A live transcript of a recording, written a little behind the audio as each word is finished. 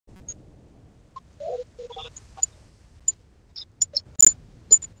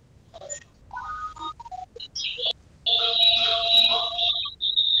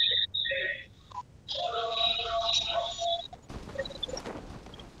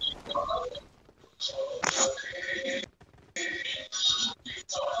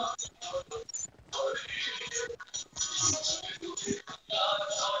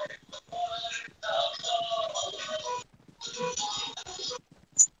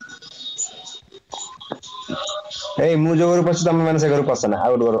ए मु जो घर पछ तमे माने से घर पछ ना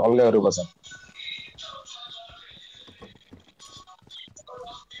आउट घर अलग घर पछ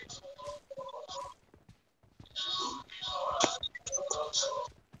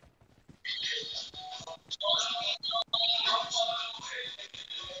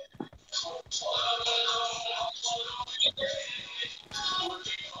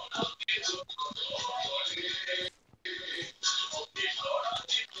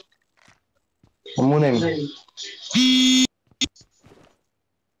मु नहीं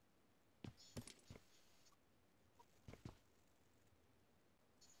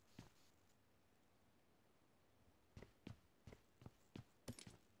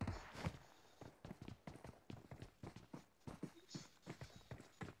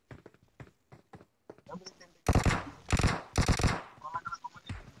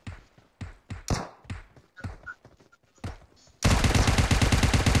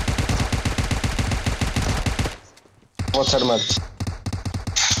पछाड मार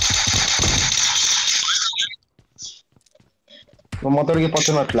मोटर के पछ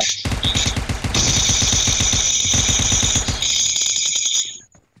नटला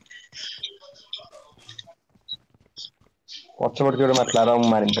पछपट के मारला र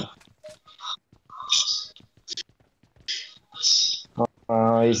मारिन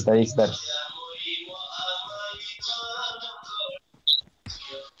इस दर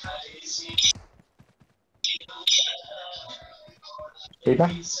ठीक है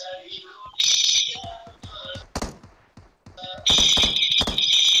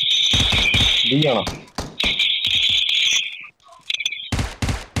दिया ना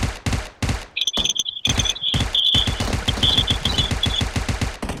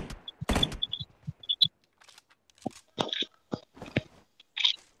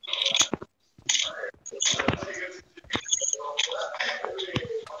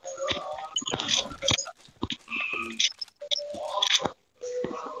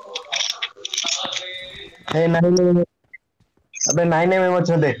हे नहीं अबे नहीं में मत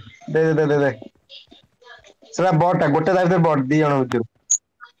दे दे दे दे दे सेला बॉट है गोटे दाइते बॉट दी जण भितर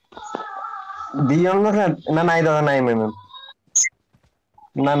दी जण ना नहीं दादा नहीं में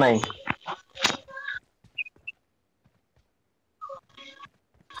ना नहीं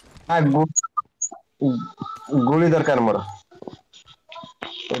आ गुली दरकार मोर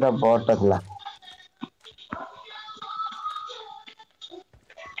एटा बॉट था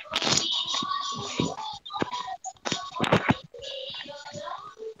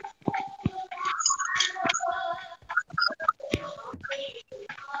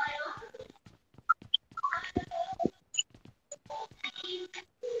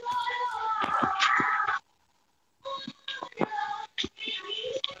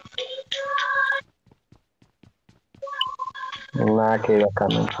ना के रखा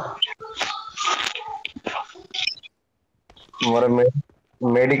मोर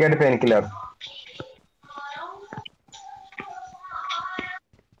मेडिकेट पेन किलर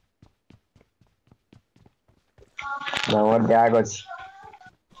ना मोर बैग अछि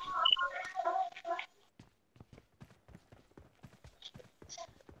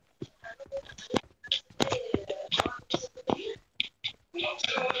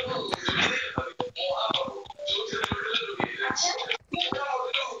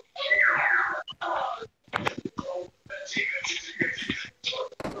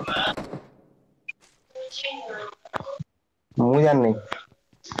मु जान नहीं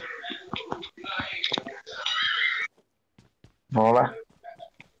होगा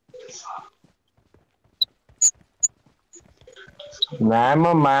ना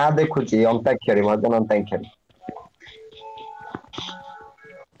मो माँ देखुची अंताक्षरी मदन अंताक्षरी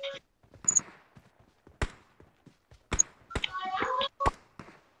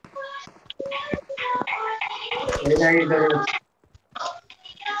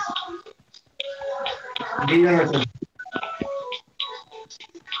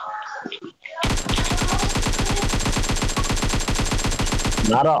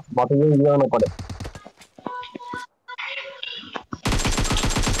मारो मत जीवन पड़े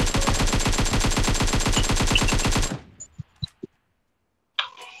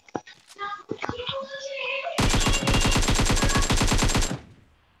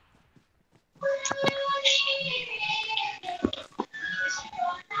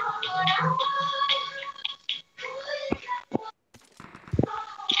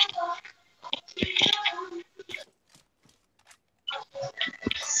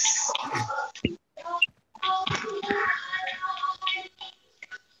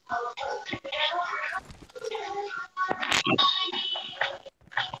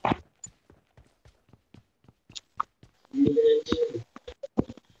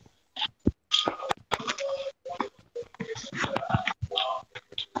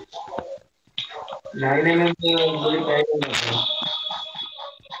नहीं नहीं मैं बड़ी टाइम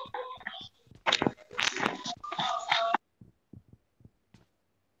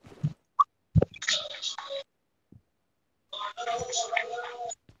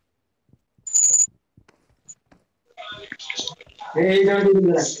ये इधर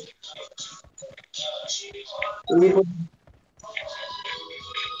दिख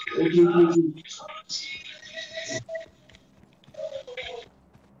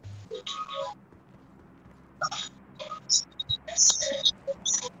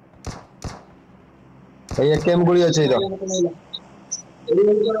ये केम गुड़ी अच्छे तो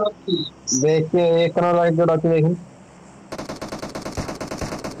देख के एक कनाल लाइट जो डालती देखी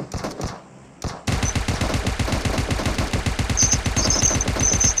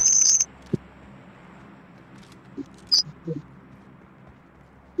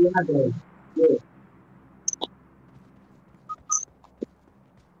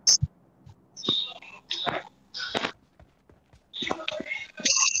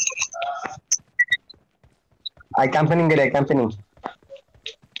आई कैंपेनिंग करे कैंपेनिंग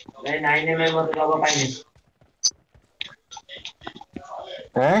नहीं नहीं में मत लगा पाएंगे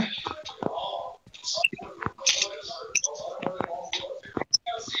हैं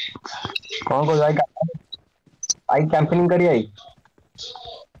कौन को जाएगा आई कैंपेनिंग करी आई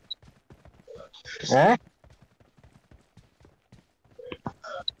हैं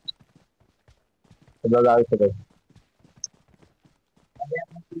तो जाओ से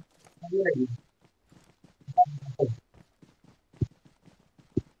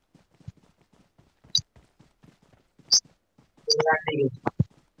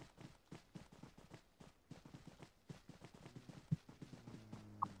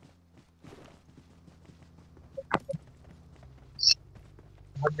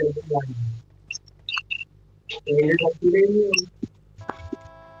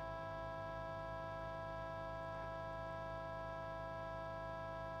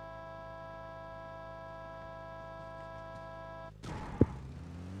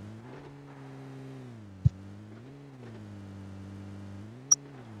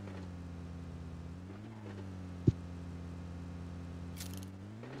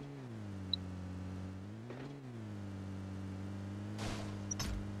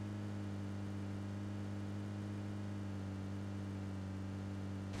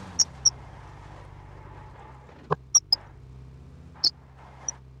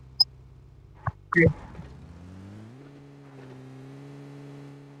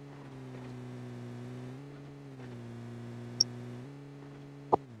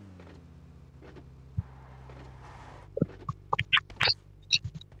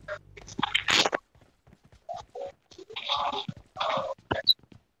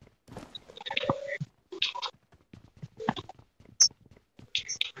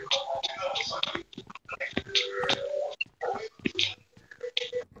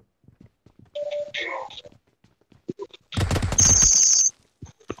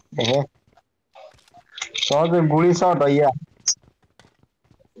शॉट गुड़ी शॉट है यार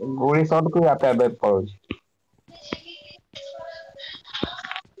गुड़ी शॉट को आता है बैक पर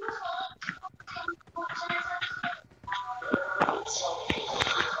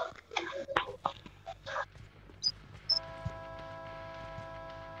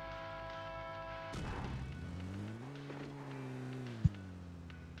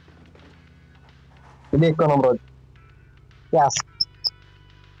देखो नंबर क्या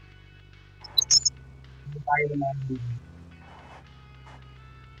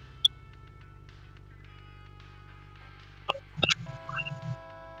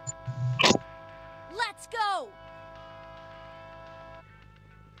Let's go!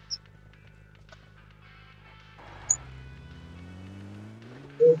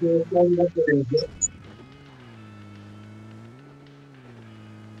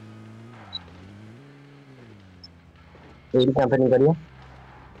 एक कैंपेनिंग करिए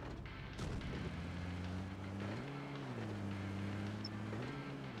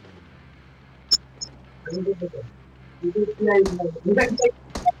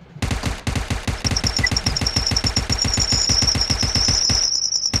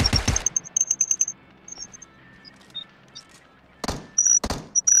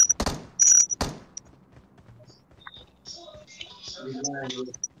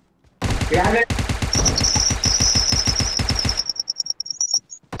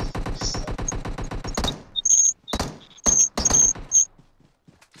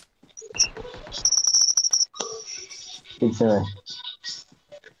पीछे में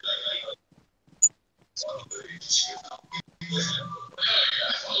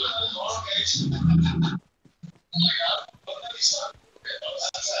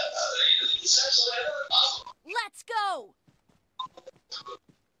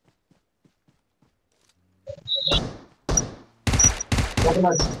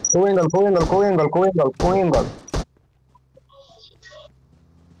Coingle.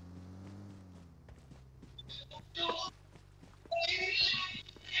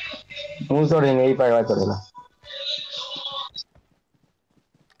 ମୁଁ ଚଢେଇନି ଏଇ ପାଗଳା ଚଢେଇଲା।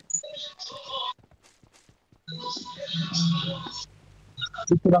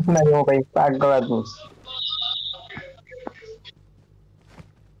 କିଛି ରଖୁନାହିଁ ମୋ ପାଇଁ ପାଗଳା ତୁ।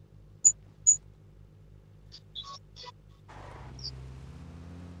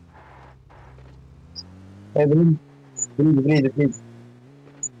 ए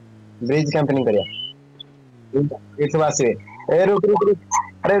ब्रिज कैंपेनिंग करिया। ये सब आसिए। ए रुक रुक रुक।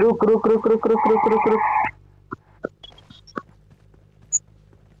 अरे रुक रुक रुक रुक रुक रुक रुक रुक।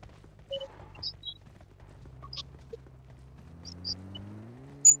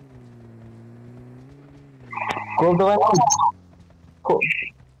 को तो को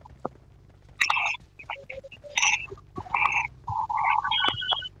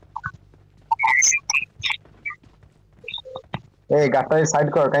ए गाता साइड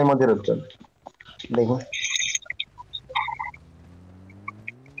कर कहीं मध्य रुक चल देखो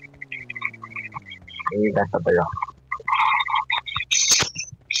ये गाता पड़ेगा।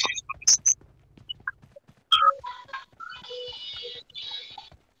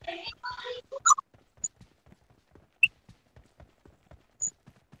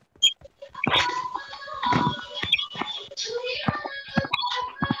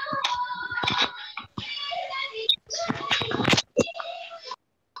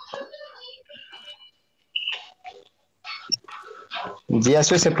 जी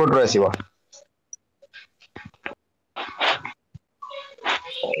आसवे सेपट रो आसीबो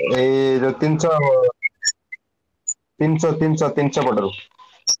ए जो 300 पटरू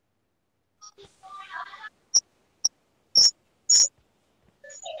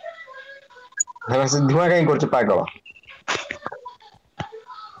धुआं कहीं कर पागल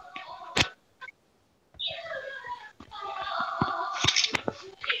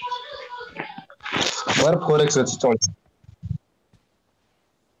मोर 4x ଅଛି ଚଳ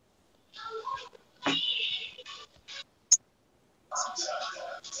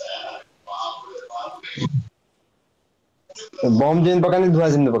बम जिन पकानी धुआं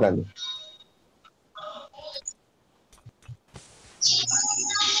जिन पकानी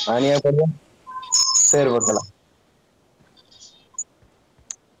आनिया पड़िया शेर बतला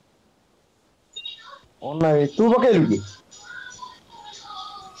ओना तू पकेलु की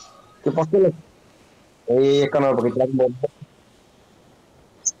तू पकेल ए एक नंबर पकेला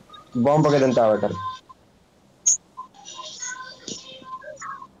बम पके देंता आवे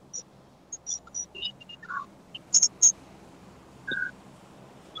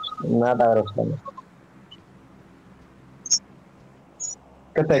ना टावर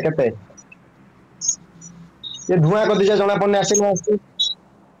केते ये धुआं कर दिशा जना पड़ने आसे न आसे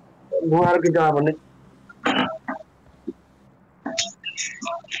धुआं की जना पड़ने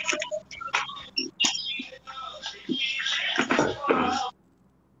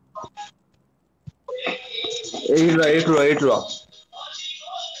एट रो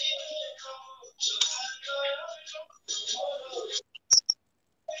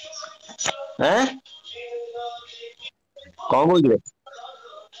हैं कौन बोल रे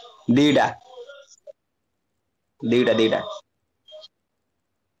दीटा दीटा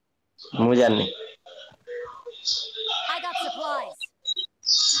मु जाननी I got supplies.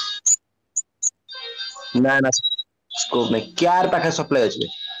 ना ना स्कोप में क्या पाखे सप्लाई अछि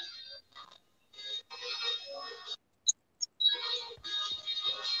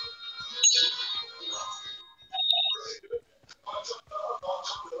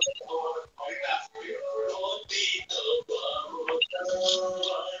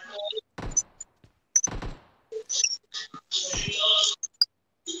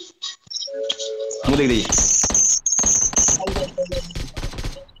मु देख दी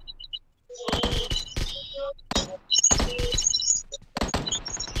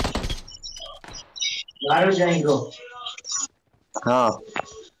गाड़ी जाएंगे को हां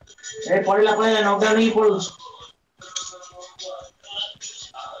ए पड़ला नॉकडाउन ही पड़ू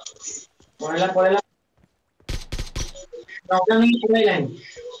पड़ला नॉकडाउन ही पड़ला लाइन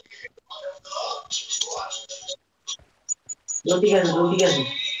जोटी के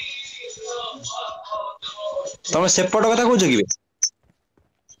तमे सेपट कथा कहूछ कि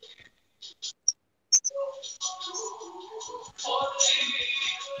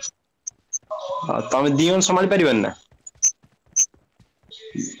तमे दियन संभाली परिबन ना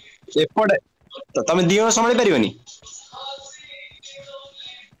एपट तो तमे दियन संभाली परिबनी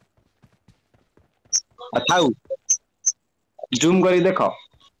थाउ जूम करी देखो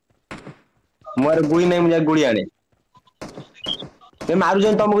मोर गुड़ी नहीं मुझे गुड़ी आने ए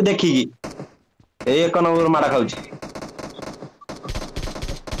मारुजन तुमको देखिकी ए एक नंबर मारा खाउची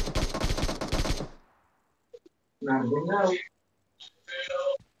ना देना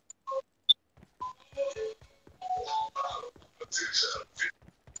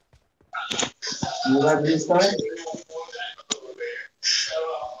मुगा ब्रिज का है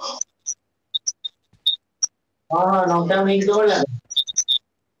हां नॉकडाउन नहीं तो बोला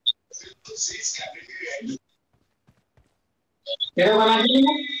तेरे बना के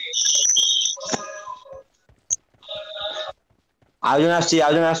आउजन आसुची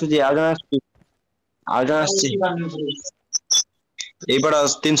ए बड़ा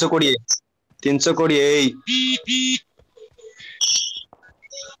 320 ए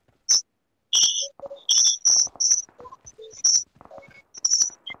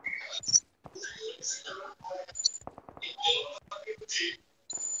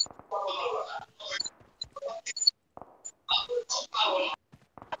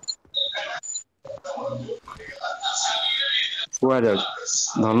कुआ जाऊ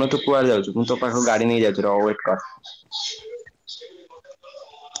धन तू कुआ जाऊ मु तो पाख गाड़ी नहीं जाऊ रो वेट कर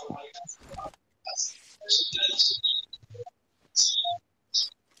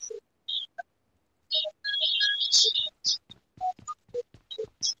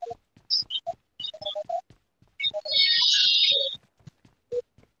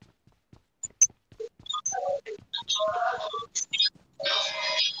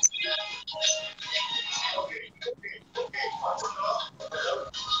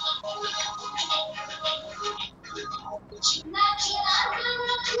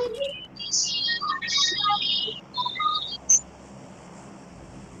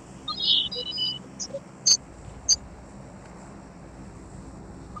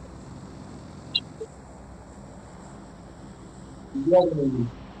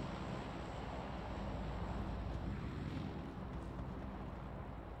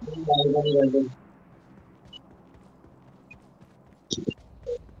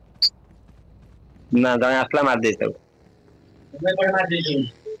ना जने आसला मार दे सब मैं पर मार देती हूं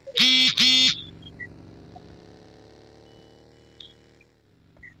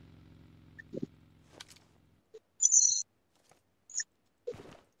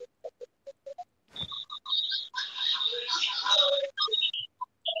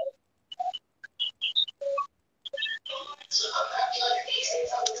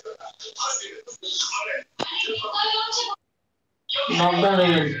नॉकडाउन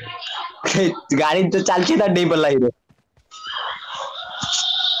नहीं गाड़ी तो चलची ता नहीं पल्ला हीरो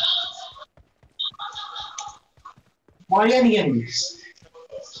मॉरियन गेम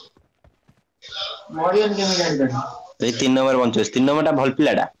जानता ए 3 नंबर 25 3 नंबर टा भल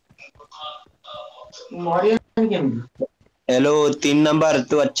पिलाडा मॉरियन गेम हेलो 3 नंबर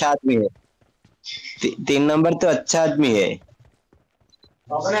तू अच्छा आदमी है 3 नंबर तो अच्छा आदमी है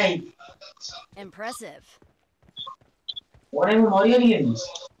अपना ही Impressive. और में Mauryan game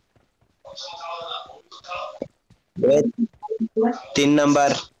 3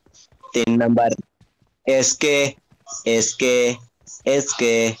 number SK SK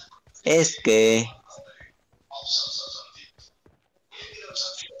SK SK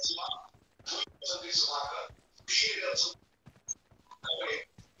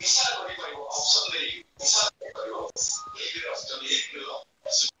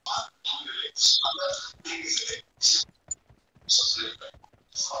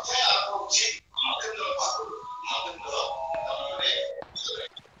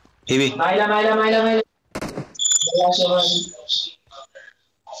हिवी माइला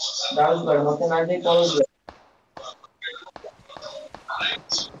डाउन कर मत ना दे करो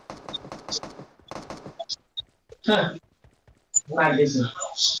हां मार दे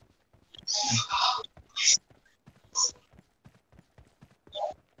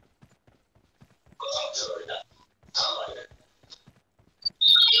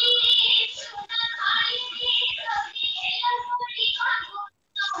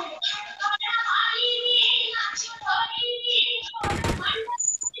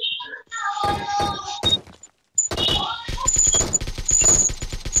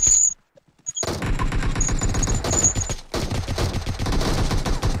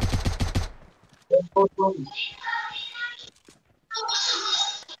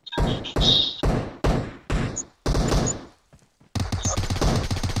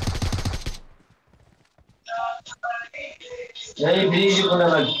यही ब्रिज को ना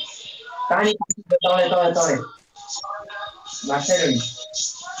कहानी तोड़े मास्टर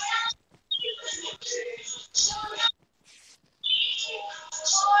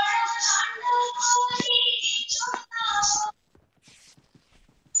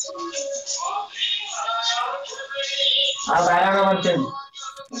आप आया ना बच्चे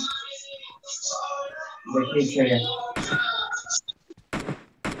देखिए खेले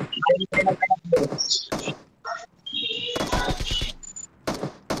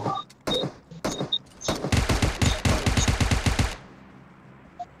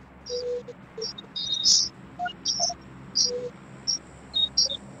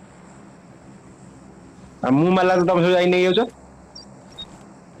मुंह मारला तो तुम जाई नहीं हो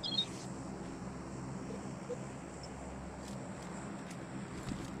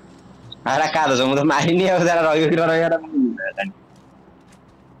अरे का दो मुझे मारी नहीं हो जरा रही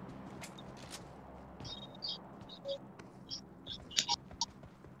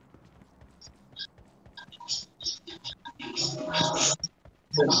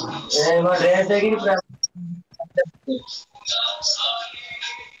ये वो ड्रेस है कि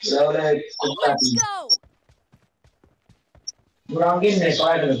Let's go. ब्राउन ने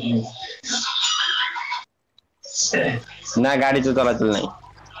कॉल करती ना गाड़ी तो चला चल नहीं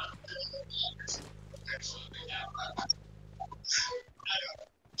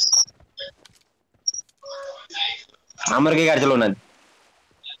हमर के गाड़ी चलो ना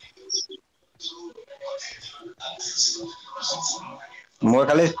मोर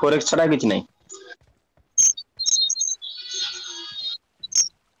खाली 4x छड़ा किछ नहीं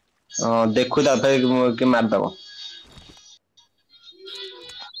देखु ता के मार दबो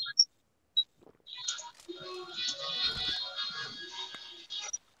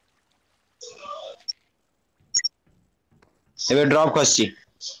एबे ड्रॉप खसची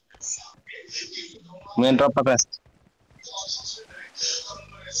मैं ड्रॉप पकड़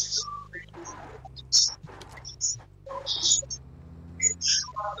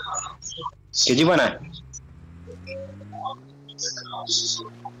किजी बना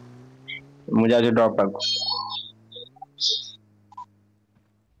मुझे आज ड्रॉप पक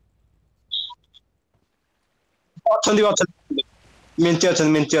ଅଛନ୍ତି ଅଛନ୍ତି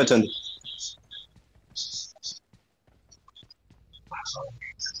ମିଞ୍ଚେ ଅଛନ୍ତି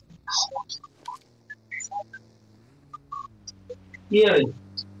ये भाई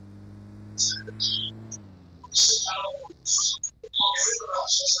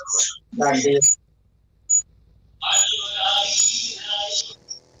गाड़ी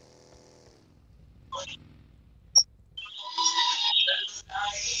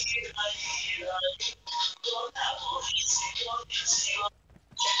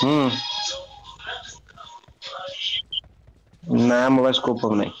ना मोबाइल स्कोप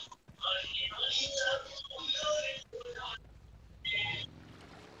हम नहीं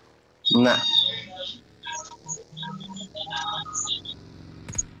ना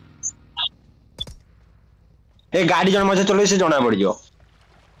ए गाड़ी जन मजे चलो से जना पड़ जो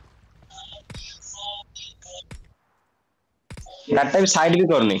डाटा भी साइड भी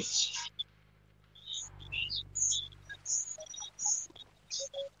करनी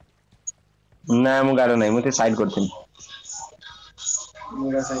ना मु गाड़ी नहीं मुझे साइड करते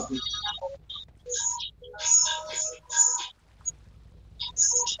मेरा साइकिल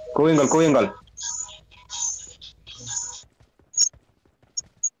कोई एंगल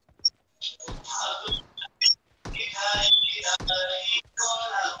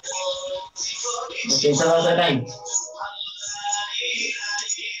कैसा वाला टाइम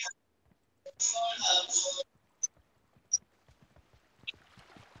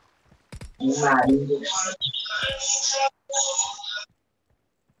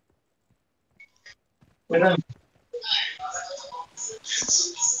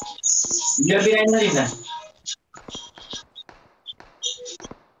ये भी नहीं ना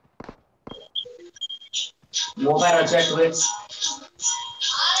मोबाइल अच्छा है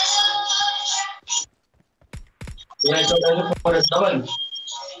ये तो डबल